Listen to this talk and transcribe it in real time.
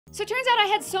So it turns out I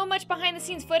had so much behind the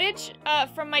scenes footage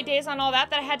from my days on all that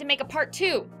I had to make a part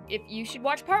 2. If you should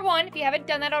watch part 1 if you haven't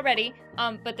done that already.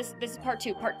 But this is part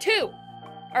 2. Part 2!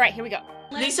 Alright, here we go.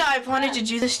 Lisa, I've wanted to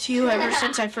do this to you ever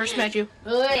since I first met you.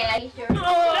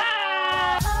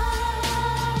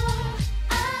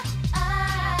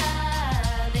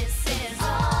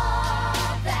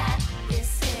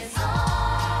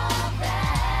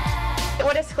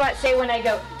 What does Squat say when I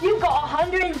go, "You've got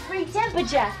 103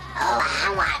 temperature"? Oh,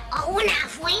 I want own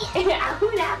athlete. Own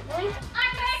athlete.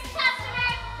 Our first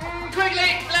customer.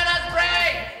 Quickly, let us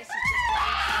pray.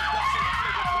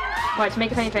 Watch,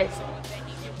 make a funny face.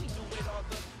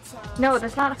 No,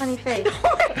 that's not a funny face.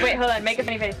 Wait, hold on, make a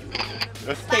funny face.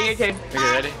 Okay, your turn.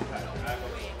 Okay, ready?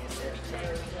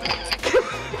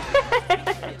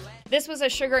 This was a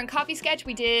sugar and coffee sketch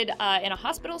we did in a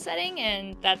hospital setting,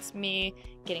 and that's me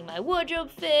getting my wardrobe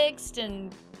fixed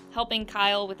and helping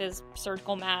Kyle with his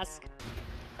surgical mask.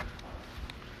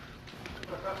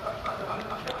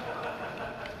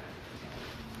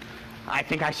 I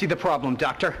think I see the problem,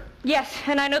 Doctor. Yes,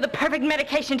 and I know the perfect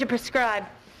medication to prescribe.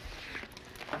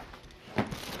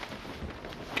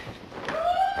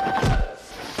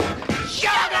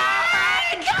 Sugar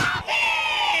and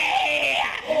coffee!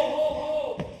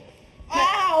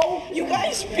 Ow! You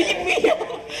guys beat me up!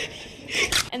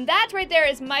 And that right there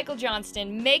is Michael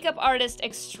Johnston, makeup artist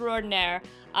extraordinaire.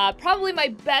 Probably my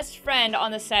best friend on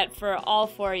the set for all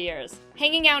 4 years.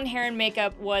 Hanging out in hair and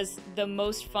makeup was the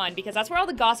most fun because that's where all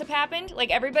the gossip happened. Like,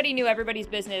 everybody knew everybody's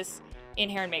business in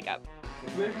hair and makeup.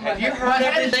 Have you heard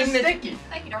everything that's sticky?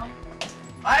 Thank you, darling.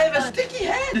 I have a sticky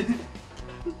head.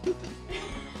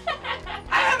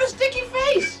 I have a sticky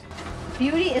face.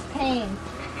 Beauty is pain.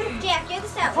 Jack, you're the I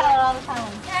step. tell it all the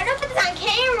time. I don't put this on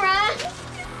camera.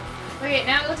 Wait,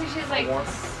 now it looks like she has like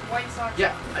white socks.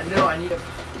 Yeah, I know. I need a.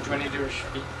 Do I need to do a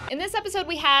sheet? In this episode,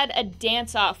 we had a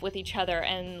dance-off with each other,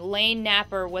 and Lane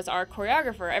Napper was our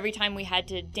choreographer. Every time we had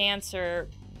to dance or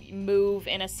move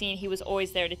in a scene, he was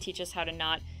always there to teach us how to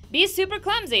not be super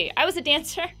clumsy. I was a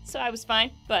dancer, so I was fine,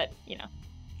 but, you know.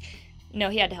 No,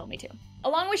 he had to help me too.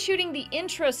 Along with shooting the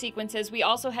intro sequences, we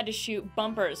also had to shoot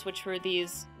bumpers, which were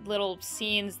these little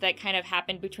scenes that kind of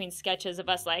happened between sketches of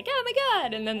us like, oh my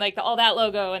god, and then like all that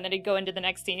logo, and then it'd go into the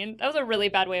next scene. That was a really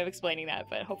bad way of explaining that,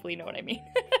 but hopefully you know what I mean.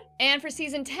 And for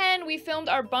season 10, we filmed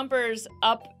our bumpers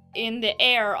up in the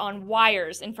air on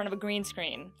wires in front of a green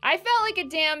screen. I felt like a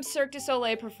damn Cirque du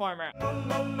Soleil performer.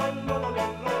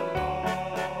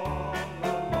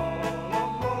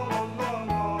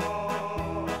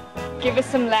 Give us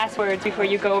some last words before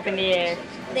you go up in the air.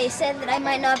 They said that I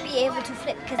might not be able to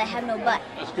flip because I have no butt.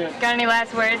 Got any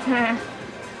last words?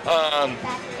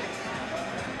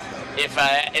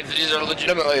 If these are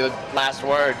legitimately the last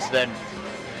words, then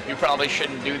you probably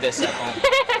shouldn't do this at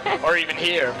home. Or even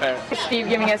here, apparently. Steve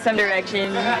giving us some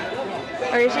direction.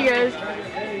 Oh, here she goes.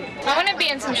 I want to be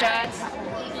in some shots.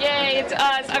 Yay, it's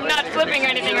us. I'm not flipping or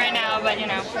anything right now, but you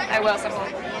know, I will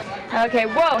someday. Okay,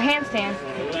 whoa, handstand.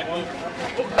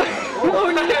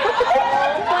 Oh no! Oh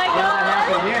my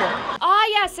god! Ah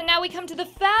yes, and now we come to the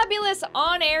fabulous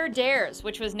On-Air Dares,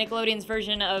 which was Nickelodeon's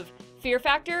version of Fear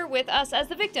Factor with us as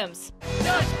the victims.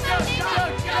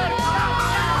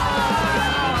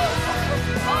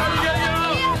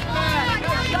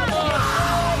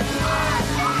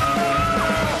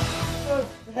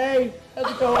 Hey,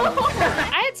 how's it going?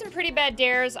 I had some pretty bad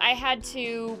dares. I had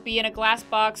to be in a glass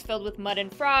box filled with mud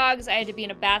and frogs. I had to be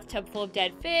in a bathtub full of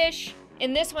dead fish.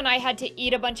 In this one, I had to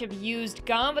eat a bunch of used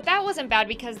gum, but that wasn't bad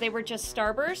because they were just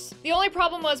Starbursts. The only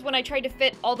problem was when I tried to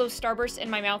fit all those Starbursts in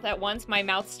my mouth at once, my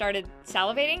mouth started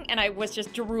salivating and I was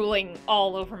just drooling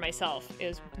all over myself. It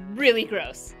was really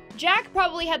gross. Jack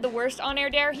probably had the worst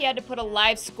on-air dare. He had to put a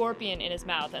live scorpion in his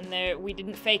mouth, and we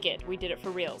didn't fake it. We did it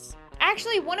for reals.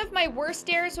 Actually, one of my worst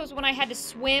dares was when I had to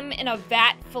swim in a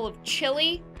vat full of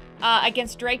chili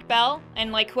against Drake Bell,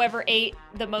 and like whoever ate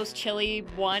the most chili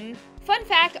won. Fun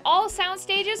fact, all sound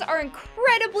stages are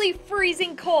incredibly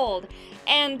freezing cold,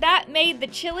 and that made the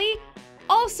chili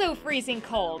also freezing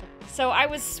cold. So I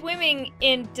was swimming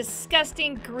in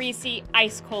disgusting, greasy,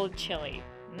 ice-cold chili.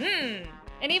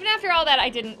 And even after all that, I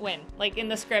didn't win. Like, in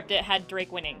the script, it had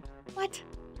Drake winning. What?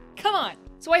 Come on.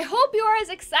 So I hope you are as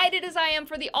excited as I am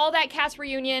for the All That Cast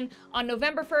reunion on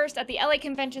November 1st at the LA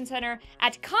Convention Center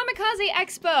at Kamikaze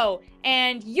Expo.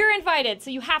 And you're invited, so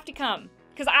you have to come.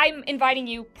 Because I'm inviting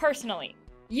you personally.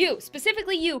 You,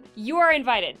 specifically you are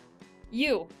invited.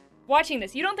 You, watching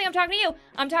this. You don't think I'm talking to you?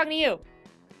 I'm talking to you.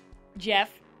 Jeff.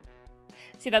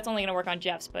 See, that's only gonna work on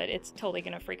Jeff's, but it's totally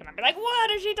gonna freak him out. Be like,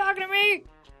 what? Is she talking to me?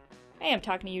 I am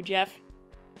talking to you, Jeff.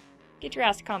 Get your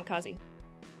ass to Kamikaze.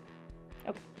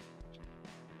 Okay.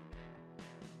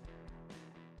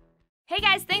 Hey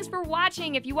guys, thanks for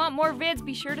watching. If you want more vids,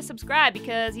 be sure to subscribe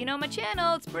because, you know, my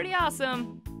channel, it's pretty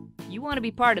awesome. You want to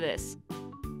be part of this.